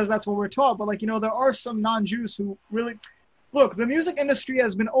because that's what we're taught. But there are some non-Jews who really look. The music industry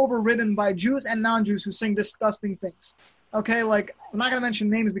has been overridden by Jews and non-Jews who sing disgusting things. Okay, I'm not gonna mention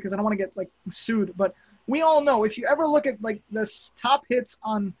names because I don't want to get sued. But we all know if you ever look at the top hits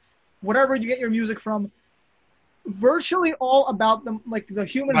on whatever you get your music from, virtually all about them the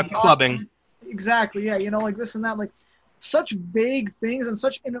human about clubbing. Exactly, yeah, this and that, such vague things and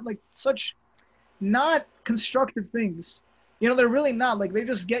such not constructive things. They're really not. They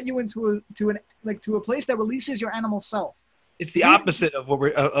just get you into a place that releases your animal self. It's the opposite of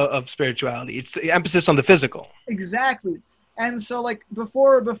of spirituality. It's the emphasis on the physical. Exactly. And so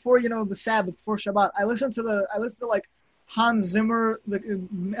before the Sabbath, before Shabbat, I listened to Hans Zimmer,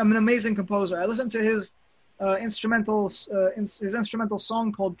 an amazing composer. I listened to his instrumental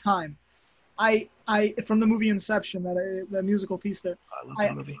song called Time. I from the movie Inception, the musical piece there. I love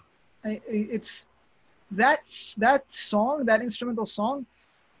that movie. It's that song, that instrumental song,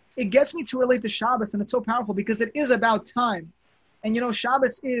 it gets me to relate to Shabbos, and it's so powerful because it is about time, and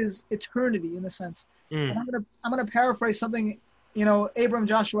Shabbos is eternity in a sense. And I'm gonna paraphrase something Abram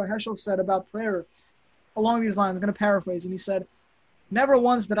Joshua Heschel said about prayer along these lines. I'm gonna paraphrase him. He said, "Never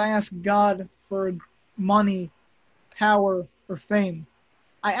once did I ask God for money, power, or fame.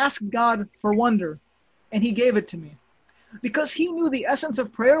 I asked God for wonder, and he gave it to me." Because he knew the essence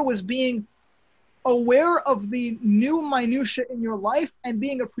of prayer was being aware of the new minutiae in your life and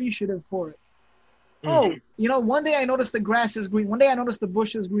being appreciative for it. One day I noticed the grass is green. One day I noticed the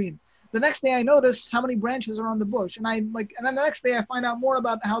bush is green. The next day I notice how many branches are on the bush. And then the next day I find out more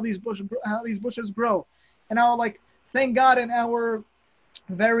about how these bushes grow. And I'll thank God in our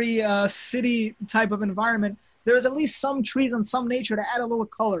very city type of environment, there's at least some trees and some nature to add a little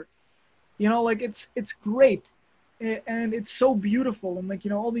color. It's great, and it's so beautiful,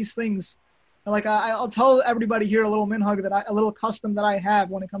 and all these things. I'll tell everybody here a little minhag a little custom that I have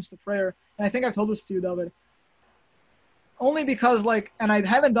when it comes to prayer, and I think I've told this to you, David. Only because and I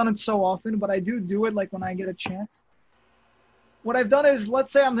haven't done it so often, but I do it when I get a chance. What I've done is,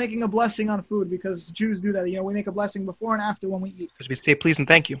 let's say I'm making a blessing on food, because Jews do that. We make a blessing before and after when we eat. Because we say please and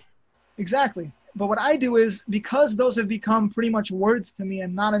thank you. Exactly. But what I do is, because those have become pretty much words to me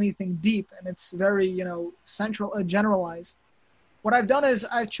and not anything deep, and it's very, generalized, what I've done is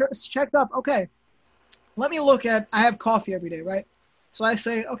I've checked up, okay, let me look at, I have coffee every day, right? So I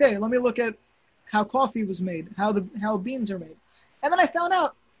say, okay, let me look at how coffee was made, how beans are made. And then I found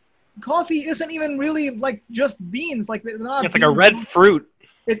out coffee isn't even really just beans. They're not it's beans. Like a red fruit.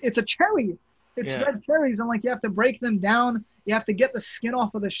 It's a cherry. It's red cherries, and you have to break them down. You have to get the skin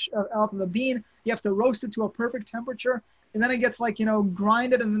off of the bean. You have to roast it to a perfect temperature, and then it gets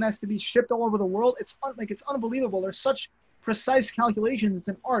grinded, and then has to be shipped all over the world. It's unbelievable. There's such precise calculations. It's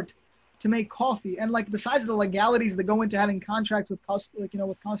an art to make coffee, and besides the legalities that go into having contracts with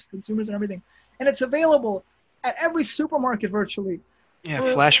consumers and everything, and it's available at every supermarket virtually. Yeah,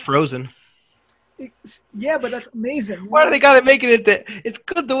 flash frozen. Yeah, but that's amazing. Why do they gotta make it it's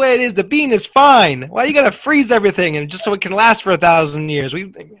good the way it is? The bean is fine. Why you gotta freeze everything and just so it can last for 1,000 years?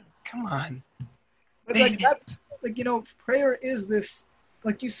 Come on. But that's prayer is this,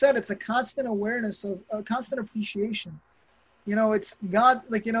 like you said, it's a constant awareness of a constant appreciation. It's God,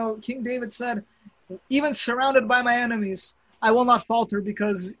 King David said, even surrounded by my enemies, I will not falter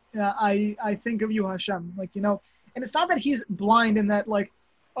because I think of you, Hashem. And it's not that he's blind in that,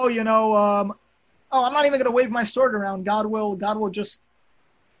 oh, I'm not even going to wave my sword around. God will just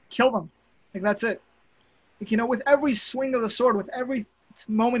kill them. That's it. With every swing of the sword, with every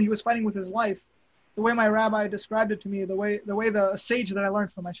moment he was fighting with his life, the way my rabbi described it to me, the way the sage that I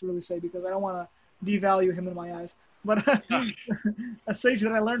learned from, I should really say, because I don't want to devalue him in my eyes, but a sage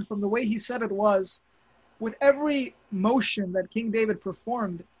that I learned from, the way he said it was, with every motion that King David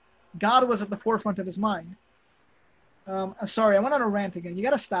performed, God was at the forefront of his mind. Sorry, I went on a rant again. You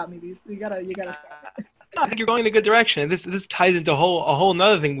got to stop me. You got to stop. I think you're going in a good direction. This ties into a whole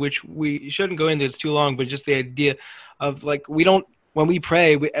another thing, which we shouldn't go into. It's too long, but just the idea of when we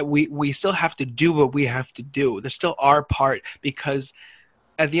pray, we still have to do what we have to do. There's still our part, because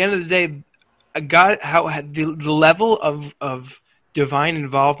at the end of the day, the level of divine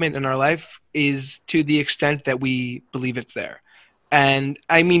involvement in our life is to the extent that we believe it's there. And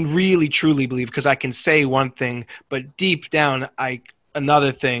I mean really truly believe, because I can say one thing, but deep down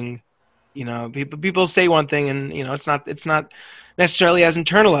another thing. People say one thing, and it's not necessarily as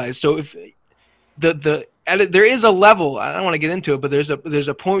internalized. So if there is a level, I don't want to get into it, but there's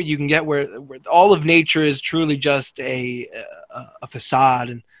a point you can get where all of nature is truly just a facade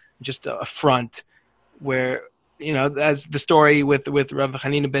and just a front, where as the story with Rav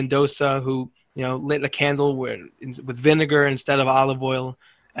Hanina ben Dosa, who lit a candle with vinegar instead of olive oil,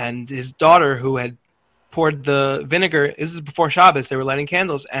 and his daughter, who had poured the vinegar. This is before Shabbos. They were lighting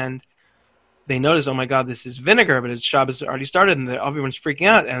candles, and they noticed, oh my God, this is vinegar, but it's Shabbos already started, and everyone's freaking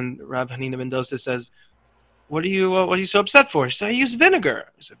out. And Rav Hanina ben Dosa says, what are you so upset for? She said, I used vinegar.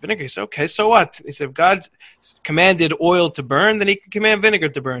 I said, vinegar? He said, okay, so what? He said, if God commanded oil to burn, then he can command vinegar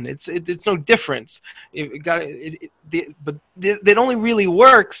to burn. It's no difference. But it only really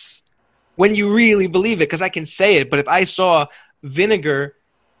works when you really believe it, because I can say it, but if I saw vinegar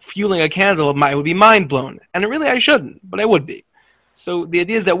fueling a candle, I would be mind blown. And really I shouldn't, but I would be. So the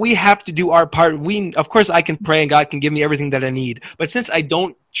idea is that we have to do our part. Of course, I can pray and God can give me everything that I need. But since I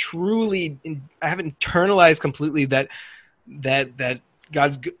haven't internalized completely I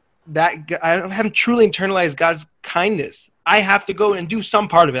haven't truly internalized God's kindness. I have to go and do some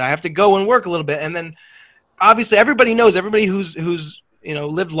part of it. I have to go and work a little bit, and then obviously everybody knows. Everybody who's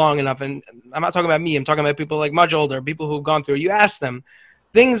lived long enough, and I'm not talking about me. I'm talking about people like much older, people who've gone through. You ask them.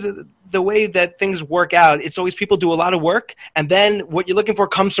 The way that things work out, it's always people do a lot of work, and then what you're looking for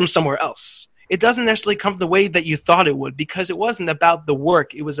comes from somewhere else. It doesn't necessarily come from the way that you thought it would, because it wasn't about the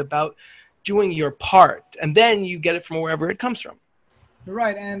work. It was about doing your part, and then you get it from wherever it comes from.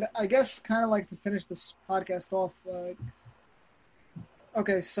 Right, and I guess kind of like to finish this podcast off,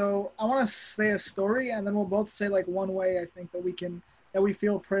 okay, so I want to say a story, and then we'll both say one way I think that we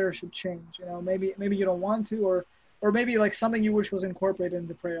feel prayer should change. Maybe you don't want to, or maybe something you wish was incorporated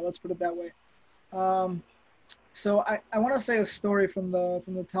into prayer. Let's put it that way. So I want to say a story from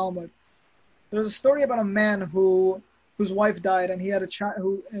the Talmud. There's a story about a man whose wife died, and he had a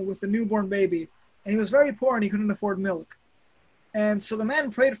child with a newborn baby, and he was very poor and he couldn't afford milk. And so the man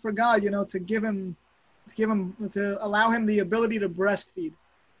prayed for God, to allow him the ability to breastfeed.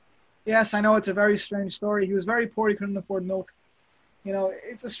 Yes, I know it's a very strange story. He was very poor; he couldn't afford milk.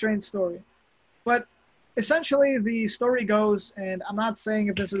 It's a strange story, but essentially, the story goes, and I'm not saying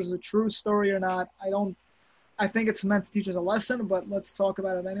if this is a true story or not. I think it's meant to teach us a lesson, but let's talk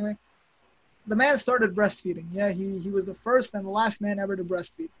about it anyway. The man started breastfeeding. Yeah, he was the first and the last man ever to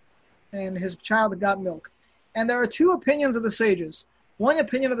breastfeed. And his child got milk. And there are two opinions of the sages. One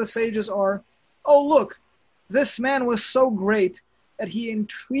opinion of the sages are, oh, look, this man was so great that he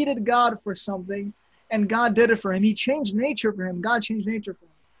entreated God for something, and God did it for him. He changed nature for him. God changed nature for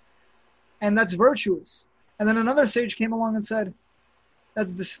him. And that's virtuous. And then another sage came along and said,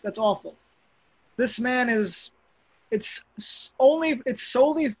 that's awful. This man it's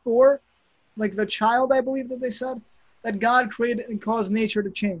solely for the child, I believe that they said, that God created and caused nature to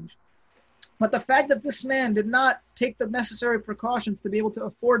change. But the fact that this man did not take the necessary precautions to be able to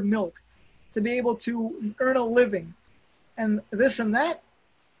afford milk, to be able to earn a living, and this and that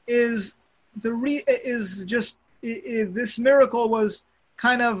is this miracle was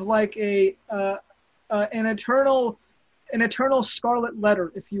kind of like an eternal scarlet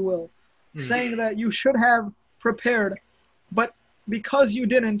letter, if you will, saying that you should have prepared, but because you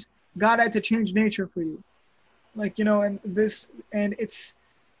didn't, God had to change nature for you. And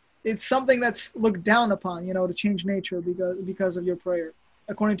it's something that's looked down upon, to change nature because of your prayer,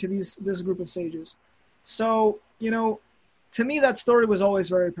 according to this group of sages. So, to me, that story was always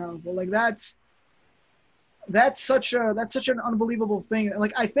very powerful. that's such an unbelievable thing.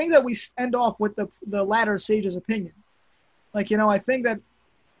 Like I think that we end off with the latter sage's opinion. Like I think that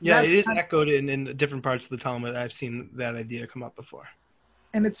Yeah, that's it is kind of, echoed in different parts of the Talmud. I've seen that idea come up before.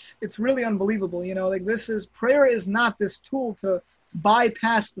 and it's really unbelievable. Like this is prayer is not this tool to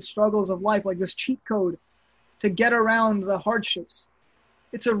bypass the struggles of life, like this cheat code to get around the hardships.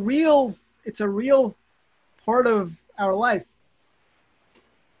 It's a real part of our life.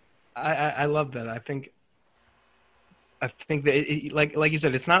 I love that. I think that like you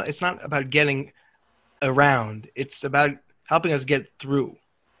said, it's not about getting around. It's about helping us get through.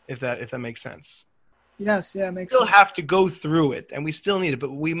 If that makes sense. Yes, yeah, it makes Still sense. have to go through it, and we still need it.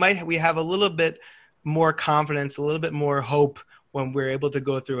 But we have a little bit more confidence, a little bit more hope when we're able to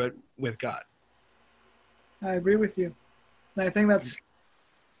go through it with God. I agree with you. And I think that's,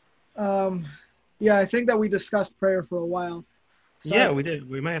 yeah, I think that we discussed prayer for a while. So Yeah, we did.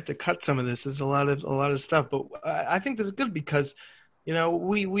 We might have to cut some of this. There's a lot of stuff, but I think this is good because,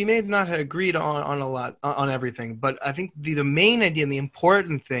 we may have not have agreed on a lot on everything, but I think the main idea and the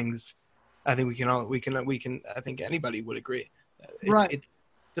important things, I think we can. I think anybody would agree. right. It's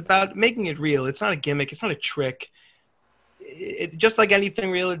about making it real. It's not a gimmick. It's not a trick. It just like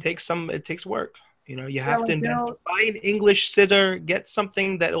anything real, it takes work. You Yeah, have to like invest. Buy an English sitter. Get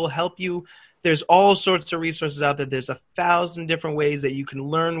something that will help you. There's all sorts of resources out there. There's 1,000 different ways that you can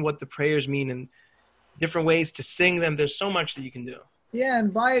learn what the prayers mean and different ways to sing them. There's so much that you can do. yeah,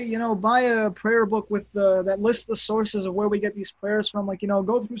 and buy a prayer book with that lists the sources of where we get these prayers from. Like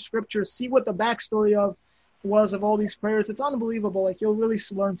go through scripture, see what the backstory of all these prayers. It's unbelievable. Like you'll really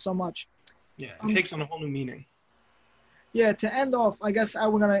learn so much. Yeah, it takes on a whole new meaning. Yeah, to end off, I guess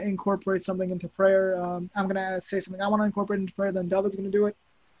we're gonna incorporate something into prayer. I'm gonna say something I want to incorporate into prayer. Then David's gonna do it,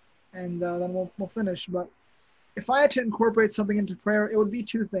 and then we'll finish. But if I had to incorporate something into prayer, it would be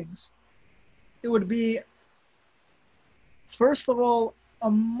two things. It would be, first of all,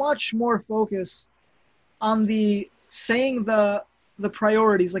 a much more focus on the saying the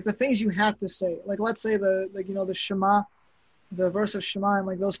priorities, like the things you have to say. Like let's say the Shema, the verse of Shema, and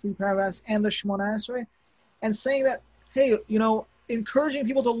like those three paragraphs, and the Shemona Esrei, and saying that, hey, encouraging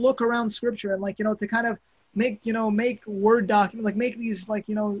people to look around Scripture and to kind of make Word document, like make these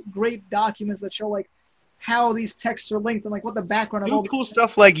great documents that show like how these texts are linked and like what the background of all Do these cool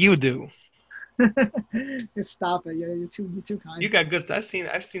stuff like you do. Stop it! You're too kind. You got good stuff.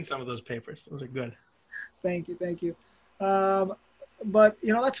 I've seen some of those papers. Those are good. Thank you. But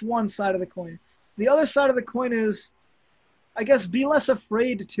that's one side of the coin. The other side of the coin is, I guess, be less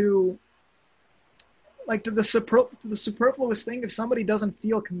afraid to the superfluous thing if somebody doesn't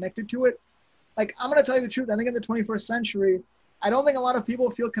feel connected to it. Like I'm gonna tell you the truth. I think in the 21st century, I don't think a lot of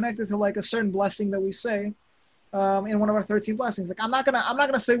people feel connected to like a certain blessing that we say in one of our 13 blessings. Like I'm not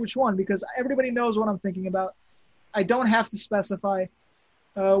gonna say which one because everybody knows what I'm thinking about. I don't have to specify.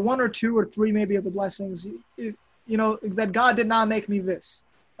 One or two or three maybe of the blessings, that God did not make me this.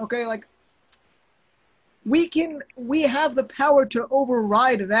 Okay, like we have the power to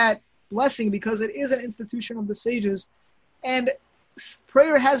override that blessing because it is an institution of the sages, and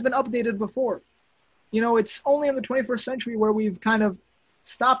prayer has been updated before. It's only in the 21st century where we've kind of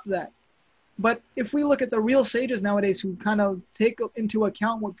stopped that. But if we look at the real sages nowadays who kind of take into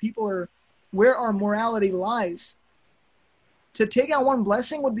account where our morality lies, to take out one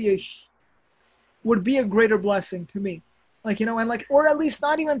blessing would be a greater blessing to me. Or at least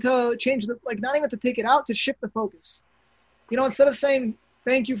not even to change not even to take it out, to shift the focus. Instead of saying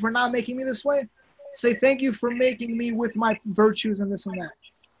thank you for not making me this way, say thank you for making me with my virtues and this and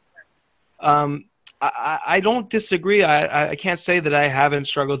that. I don't disagree. I can't say that I haven't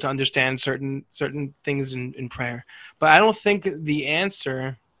struggled to understand certain things in prayer, but I don't think the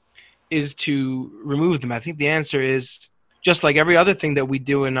answer is to remove them. I think the answer is, just like every other thing that we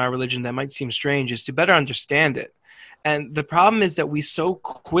do in our religion that might seem strange, is to better understand it. And the problem is that we so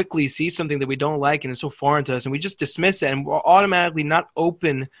quickly see something that we don't like and it's so foreign to us, and we just dismiss it, and we're automatically not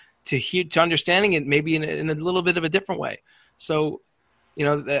open to understanding it maybe in a little bit of a different way. So,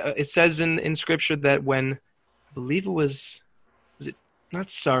 it says in Scripture that when, I believe was it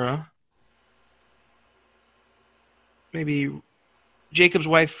not Sarah, maybe Jacob's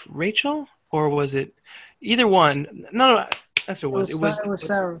wife Rachel, or was it either one? No, that's what it was. It was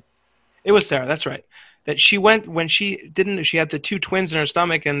Sarah. It was Sarah. That's right. That she went when she had the two twins in her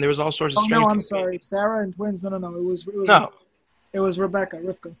stomach, and there was all sorts of strange. Oh no, I'm sorry, Sarah and twins. No. No. It was Rebecca,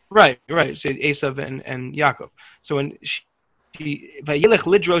 Rivka. Right. So Esav and Yaakov. So when she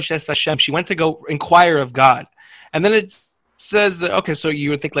went to go inquire of God, and then it says that, okay, so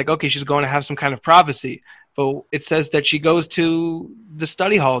you would think like, okay, she's going to have some kind of prophecy, but it says that she goes to the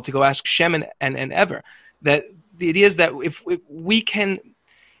study hall to go ask Shem and Ever. that the idea is that if we can,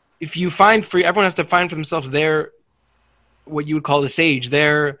 if you find for everyone has to find for themselves their what you would call the sage,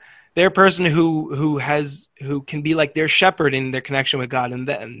 their person who can be like their shepherd in their connection with God, and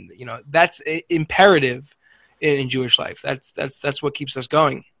then that's imperative in Jewish life. That's what keeps us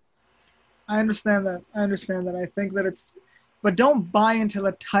going. I understand that. I think that but don't buy into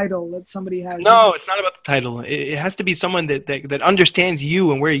the title that somebody has. No, it's not about the title. It has to be someone that understands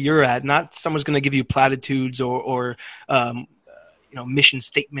you and where you're at. Not someone's going to give you platitudes or mission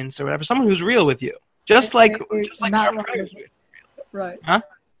statements or whatever. Someone who's real with you, just like our prayers. Right. Huh?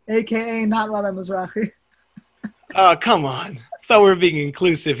 AKA not Rabbi Mizrahi. Oh, come on. I thought we were being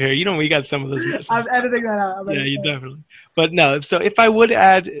inclusive here. We got some of those. I'm editing that out. Yeah, you definitely. But no, so if I would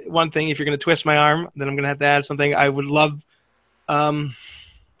add one thing, if you're going to twist my arm, then I'm going to have to add something. I would love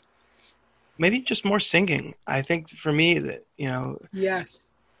maybe just more singing. I think for me that, Yes.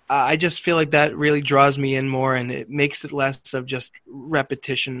 I just feel like that really draws me in more, and it makes it less of just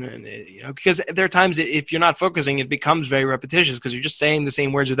repetition. And because there are times if you're not focusing, it becomes very repetitious because you're just saying the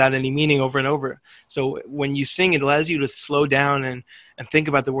same words without any meaning over and over. So when you sing, it allows you to slow down and think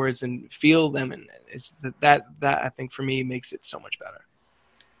about the words and feel them, and it's that I think for me makes it so much better.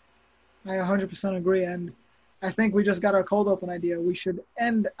 I 100% agree, and I think we just got our cold open idea. We should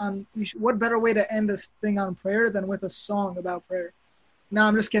end on. What better way to end this thing on prayer than with a song about prayer? No,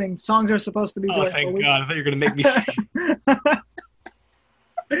 I'm just kidding. Songs are supposed to be joyful. Oh, thank God. I thought you were going to make me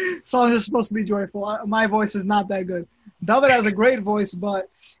sing. Songs are supposed to be joyful. My voice is not that good. David has a great voice, but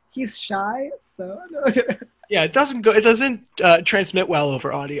he's shy. So yeah, it doesn't transmit well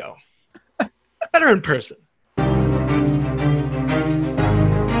over audio. Better in person.